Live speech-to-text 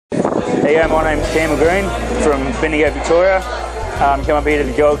Hey, my name's Campbell Green from Bendigo, Victoria. Come up here to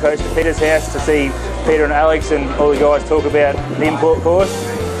the Gold Coast to Peter's house to see Peter and Alex and all the guys talk about the import course.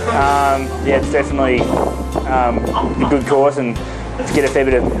 Yeah, it's definitely a good course and to get a fair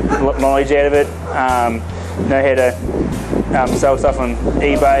bit of knowledge out of it. Know how to sell stuff on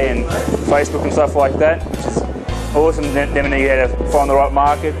eBay and Facebook and stuff like that, which is awesome. Then know how to find the right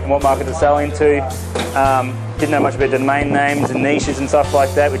market and what market to sell into. Didn't know much about domain names and niches and stuff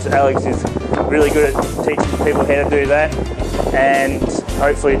like that, which Alex is really good at teaching people how to do that. And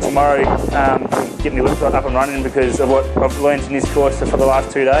hopefully tomorrow get me up and running because of what I've learned in this course for the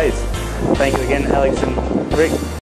last 2 days. Thank you again, Alex and Rick.